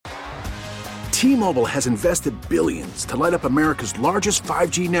T-Mobile has invested billions to light up America's largest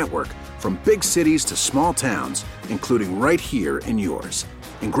 5G network, from big cities to small towns, including right here in yours.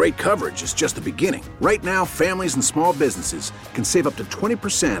 And great coverage is just the beginning. Right now, families and small businesses can save up to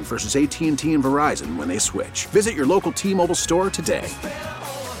 20% versus AT&T and Verizon when they switch. Visit your local T-Mobile store today.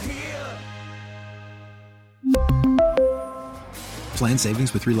 Plan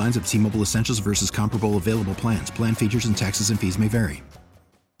savings with 3 lines of T-Mobile Essentials versus comparable available plans. Plan features and taxes and fees may vary.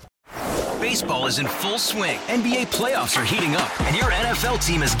 Baseball is in full swing. NBA playoffs are heating up, and your NFL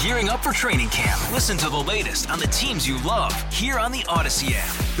team is gearing up for training camp. Listen to the latest on the teams you love here on the Odyssey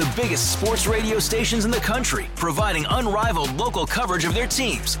app. The biggest sports radio stations in the country, providing unrivaled local coverage of their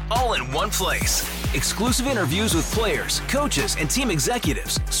teams, all in one place. Exclusive interviews with players, coaches, and team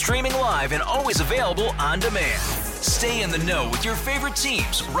executives, streaming live and always available on demand. Stay in the know with your favorite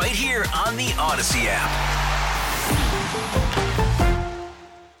teams right here on the Odyssey app.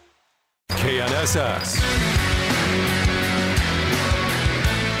 KNSS.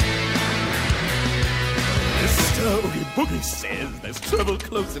 Mr. Oogie Boogie says there's trouble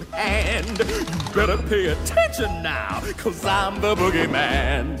close at hand. You better pay attention now, 'cause I'm the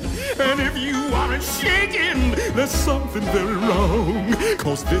boogeyman. And if you aren't shaking, there's something very wrong,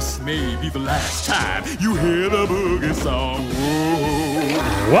 'cause this may be the last time you hear the boogie song.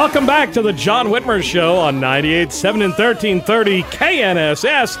 Whoa. Welcome back to the John Whitmer Show on 98.7 and 1330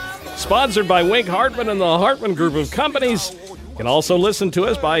 KNSS. Sponsored by Wink Hartman and the Hartman Group of Companies. You can also listen to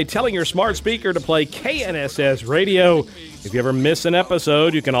us by telling your smart speaker to play KNSS Radio. If you ever miss an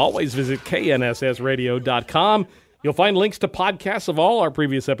episode, you can always visit knssradio.com. You'll find links to podcasts of all our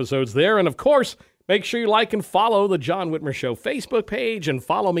previous episodes there. And, of course, make sure you like and follow the John Whitmer Show Facebook page and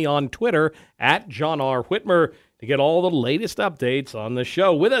follow me on Twitter at John R. Whitmer to get all the latest updates on the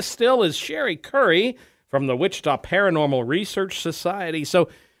show. With us still is Sherry Curry from the Wichita Paranormal Research Society. So,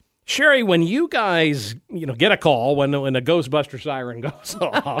 Sherry, when you guys, get a call when a Ghostbuster siren goes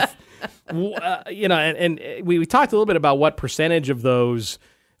off, and we talked a little bit about what percentage of those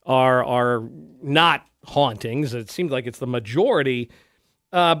are not hauntings. It seems like it's the majority,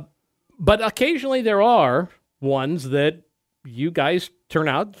 but occasionally there are ones that you guys turn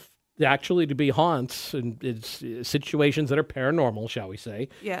out actually to be haunts, and it's situations that are paranormal, shall we say.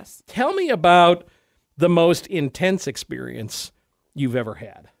 Yes. Tell me about the most intense experience you've ever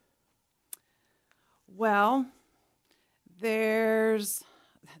had. Well, there's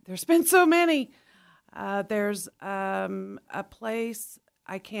been so many. There's a place,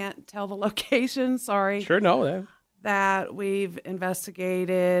 I can't tell the location, sorry. Sure, no. That we've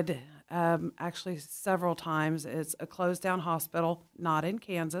investigated actually several times. It's a closed down hospital, not in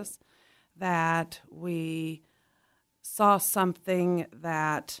Kansas, that we saw something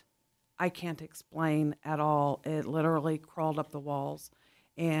that I can't explain at all. It literally crawled up the walls,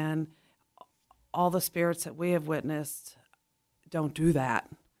 and all the spirits that we have witnessed don't do that.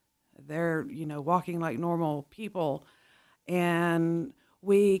 They're, walking like normal people. And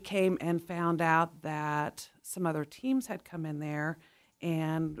we came and found out that some other teams had come in there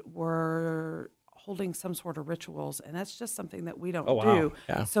and were holding some sort of rituals. And that's just something that we don't do.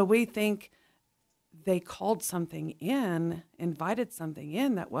 Yeah. So we think they called something in, invited something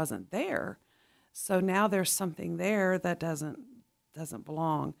in that wasn't there. So now there's something there that doesn't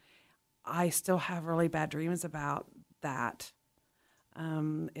belong. I still have really bad dreams about that.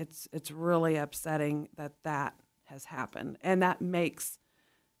 It's really upsetting that has happened, and that makes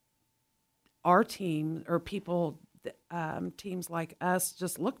our team or people, teams like us,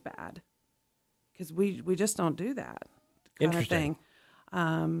 just look bad because we just don't do that kind of thing.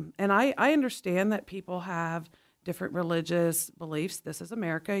 And I understand that people have different religious beliefs. This is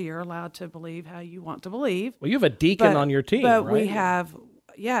America. You're allowed to believe how you want to believe. Well, you have a deacon on your team, but right? we have.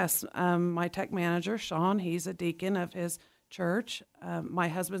 Yes, my tech manager, Sean, he's a deacon of his church. My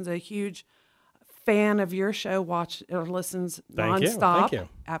husband's a huge fan of your show, listens nonstop. Thank you.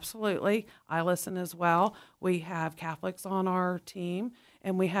 Absolutely. I listen as well. We have Catholics on our team,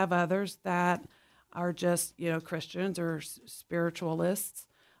 and we have others that are just, Christians or spiritualists,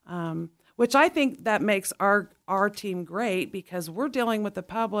 which I think that makes our team great because we're dealing with the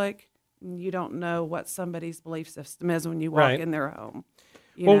public. You don't know what somebody's belief system is when you walk in their home.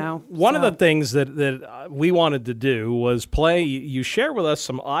 One of the things that we wanted to do was you share with us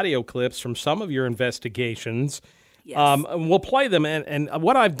some audio clips from some of your investigations. Yes. We'll play them, and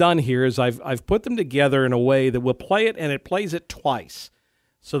what I've done here is I've put them together in a way that we'll play it, and it plays it twice,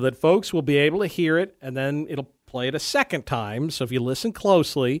 so that folks will be able to hear it, and then it'll play it a second time. So if you listen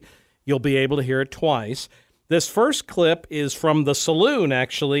closely, you'll be able to hear it twice. This first clip is from the saloon,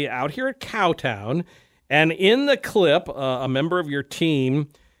 actually, out here at Cowtown. And in the clip, a member of your team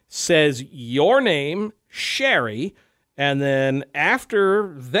says your name, Sherry, and then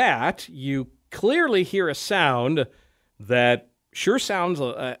after that, you clearly hear a sound that sure sounds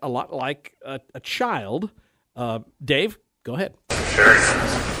a lot like a child. Dave, go ahead. Sherry.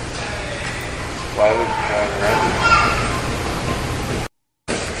 Why would you drive around?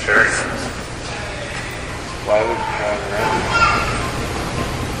 Sherry. Why would you drive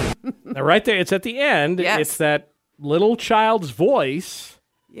around? Now, right there, it's at the end. Yes. It's that little child's voice.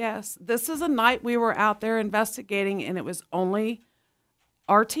 Yes, this is a night we were out there investigating, and it was only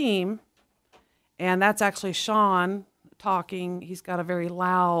our team, and that's actually Sean talking. He's got a very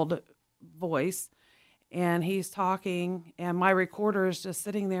loud voice, and he's talking, and my recorder is just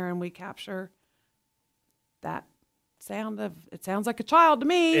sitting there, and we capture that sound of, it sounds like a child to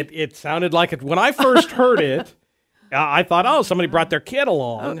me. It sounded like it. When I first heard it, I thought, oh, somebody brought their kid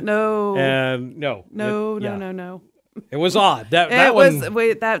along. No. And no. No. It was odd.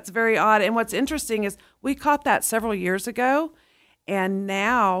 That's very odd. And what's interesting is we caught that several years ago, and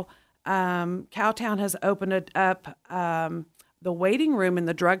now Cowtown has opened it up the waiting room in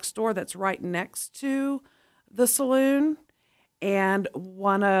the drugstore that's right next to the saloon. And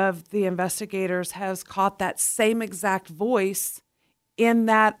one of the investigators has caught that same exact voice in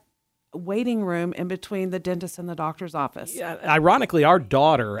that waiting room in between the dentist and the doctor's office. Yeah, ironically, our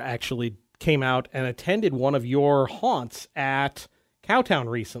daughter actually came out and attended one of your haunts at Cowtown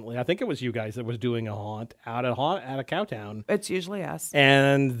recently. I think it was you guys that was doing a haunt at a Cowtown. It's usually us.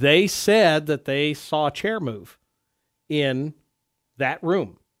 And they said that they saw a chair move in that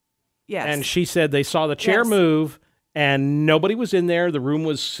room. Yes. And she said they saw the chair move and nobody was in there. The room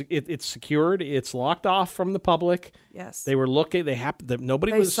was it's secured. It's locked off from the public. Yes. They were looking.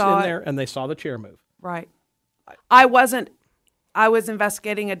 Nobody was in there, and they saw the chair move. Right. I was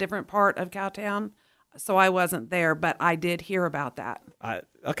investigating a different part of Cowtown, so I wasn't there, but I did hear about that.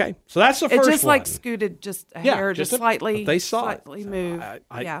 Okay, so that's the first one. It just like scooted just a hair, just slightly. They saw slightly move.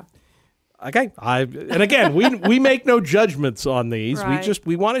 Yeah. Okay, and again, we make no judgments on these. Right.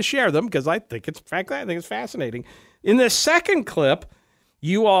 We want to share them because I think it's fascinating. In the second clip,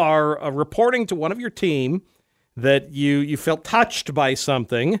 you are reporting to one of your team that you felt touched by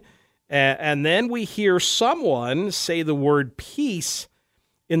something, and then we hear someone say the word peace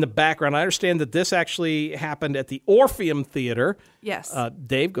in the background. I understand that this actually happened at the Orpheum Theater. Yes.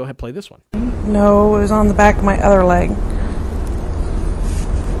 Dave, go ahead, play this one. No, it was on the back of my other leg.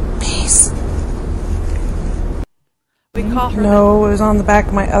 Peace. We call her. No, it was on the back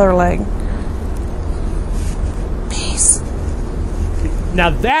of my other leg. Peace. Now,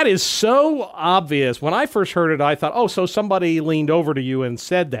 that is so obvious. When I first heard it, I thought, oh, so somebody leaned over to you and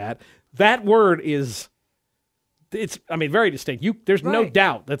said that. That word is, very distinct. There's no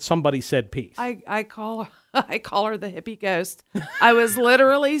doubt that somebody said peace. I call her the hippie ghost. I was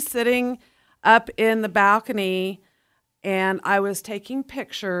literally sitting up in the balcony, and I was taking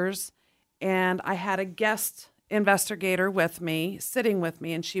pictures, and I had a guest investigator with me, sitting with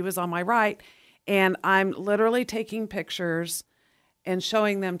me, and she was on my right, and I'm literally taking pictures and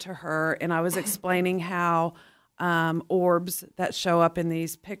showing them to her, and I was explaining how orbs that show up in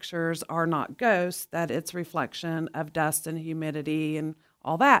these pictures are not ghosts, that it's reflection of dust and humidity and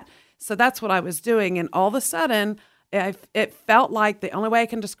all that. So that's what I was doing, and all of a sudden, it felt like, the only way I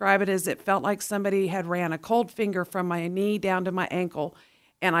can describe it is it felt like somebody had ran a cold finger from my knee down to my ankle,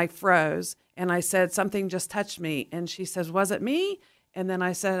 and I froze, and I said, something just touched me, and she says, was it me? And then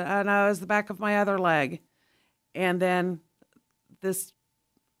I said, oh, no, it was the back of my other leg. And then this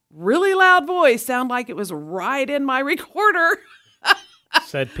really loud voice sounded like it was right in my recorder.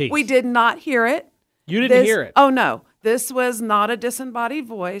 Said peace. We did not hear it. You didn't hear it? Oh, no. This was not a disembodied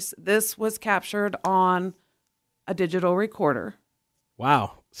voice. This was captured on a digital recorder.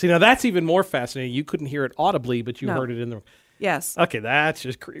 Wow. See, now that's even more fascinating. You couldn't hear it audibly, but you heard it in the... Yes. Okay, that's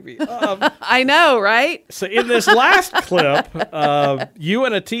just creepy. I know, right? So in this last clip, you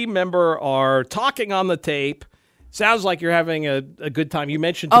and a team member are talking on the tape. Sounds like you're having a good time. You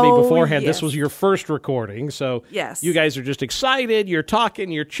mentioned to me beforehand this was your first recording, so yes, you guys are just excited. You're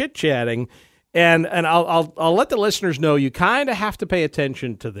talking, you're chit-chatting, and I'll let the listeners know you kind of have to pay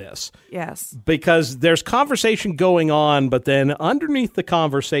attention to this. Yes. Because there's conversation going on, but then underneath the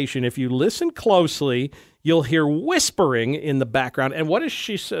conversation, if you listen closely, you'll hear whispering in the background. And what does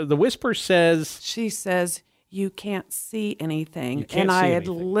she say? The whisper says... She says, you can't see anything. You can't and see I had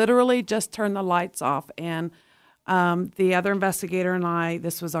anything. literally just turned the lights off, and the other investigator and I,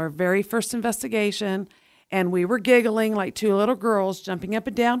 this was our very first investigation, and we were giggling like two little girls, jumping up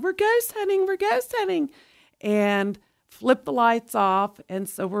and down, we're ghost hunting, and flipped the lights off, and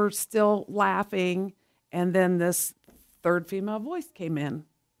so we're still laughing, and then this third female voice came in.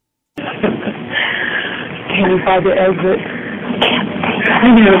 Can we find the exit?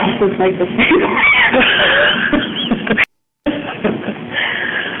 I know, this is like the same.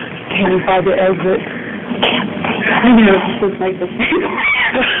 Can we find the exit? I know, this is like the same.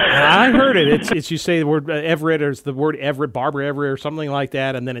 I heard it. It's you say the word Everett, or it's the word Everett, Barbara Everett, or something like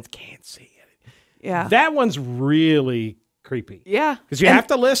that, and then it's can't see it. Yeah. That one's really creepy. Yeah. Because you have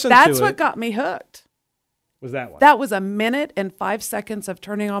to listen to it. That's what got me hooked. Was that one? That was 1 minute and 5 seconds of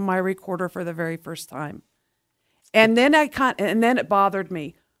turning on my recorder for the very first time. And then it bothered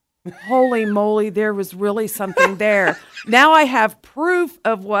me. Holy moly, there was really something there. Now I have proof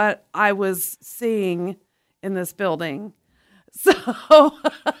of what I was seeing in this building. So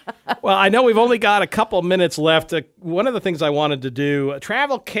well, I know we've only got a couple minutes left. One of the things I wanted to do,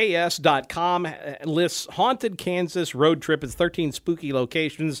 travelks.com lists haunted Kansas road trip. It's 13 spooky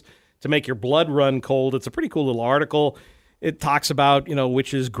locations to make your blood run cold. It's a pretty cool little article. It talks about,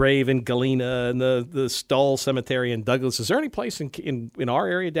 Witch's Grave in Galena and the Stull Cemetery in Douglas. Is there any place in our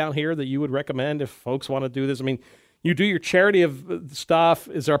area down here that you would recommend if folks want to do this? I mean, you do your charity of stuff.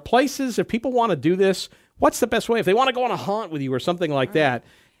 Is there places, if people want to do this, what's the best way? If they want to go on a haunt with you or something like that,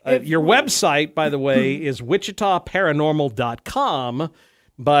 your website, by the way, is wichitaparanormal.com.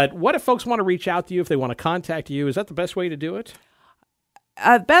 But what if folks want to reach out to you, if they want to contact you? Is that the best way to do it?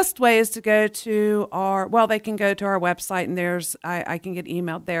 Best way is to go to they can go to our website, and I can get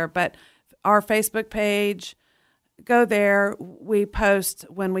emailed there, but our Facebook page, go there. We post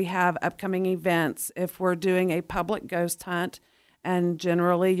when we have upcoming events. If we're doing a public ghost hunt, and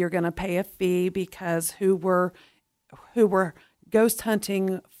generally you're going to pay a fee because who we're ghost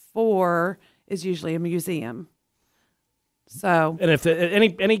hunting for is usually a museum. So, and if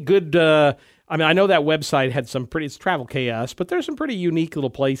any good, I know that website had some it's Travel Chaos, but there's some pretty unique little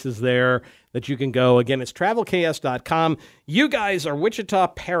places there that you can go. Again, it's travelchaos.com. You guys are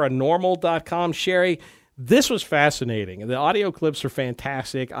wichitaparanormal.com. Sherry, this was fascinating. The audio clips are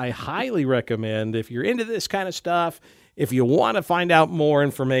fantastic. I highly recommend, if you're into this kind of stuff, if you want to find out more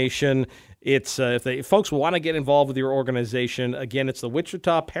information, it's if folks want to get involved with your organization, again, it's the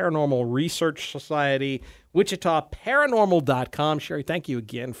Wichita Paranormal Research Society, wichitaparanormal.com. Sherry, thank you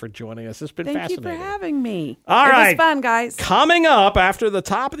again for joining us. It's been fascinating. Thank you for having me. All right. It was fun, guys. Coming up after the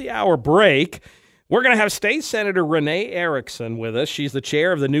top of the hour break, we're going to have State Senator Renee Erickson with us. She's the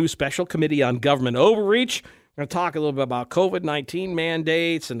chair of the new Special Committee on Government Overreach. We're going to talk a little bit about COVID-19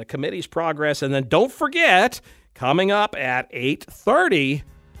 mandates and the committee's progress. And then don't forget, coming up at 8:30,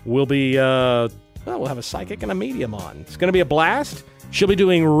 we'll be we'll have a psychic and a medium on. It's going to be a blast. She'll be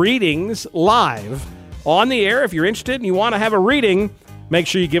doing readings live on the air. If you're interested and you want to have a reading, make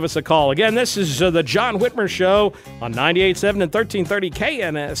sure you give us a call. Again, this is the John Whitmer Show on 98.7 and 1330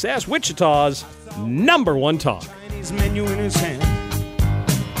 KNSS, Wichita's #1 talk.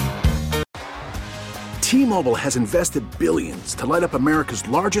 T-Mobile has invested billions to light up America's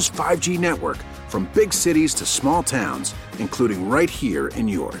largest 5G network, from big cities to small towns, including right here in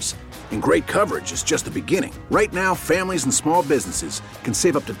yours. And great coverage is just the beginning. Right now, families and small businesses can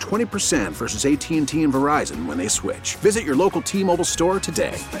save up to 20% versus AT&T and Verizon when they switch. Visit your local T-Mobile store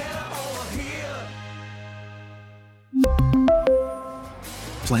today.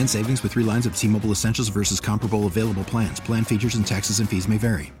 Plan savings with 3 lines of T-Mobile Essentials versus comparable available plans. Plan features and taxes and fees may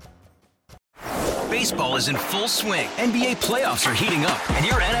vary. Baseball is in full swing. NBA playoffs are heating up, and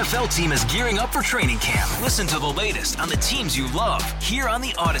your NFL team is gearing up for training camp. Listen to the latest on the teams you love here on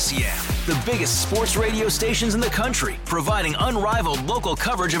the Odyssey app. The biggest sports radio stations in the country, providing unrivaled local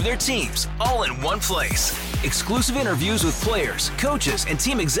coverage of their teams, all in one place. Exclusive interviews with players, coaches, and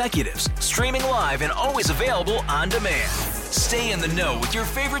team executives, streaming live and always available on demand. Stay in the know with your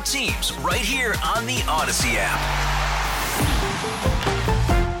favorite teams right here on the Odyssey app.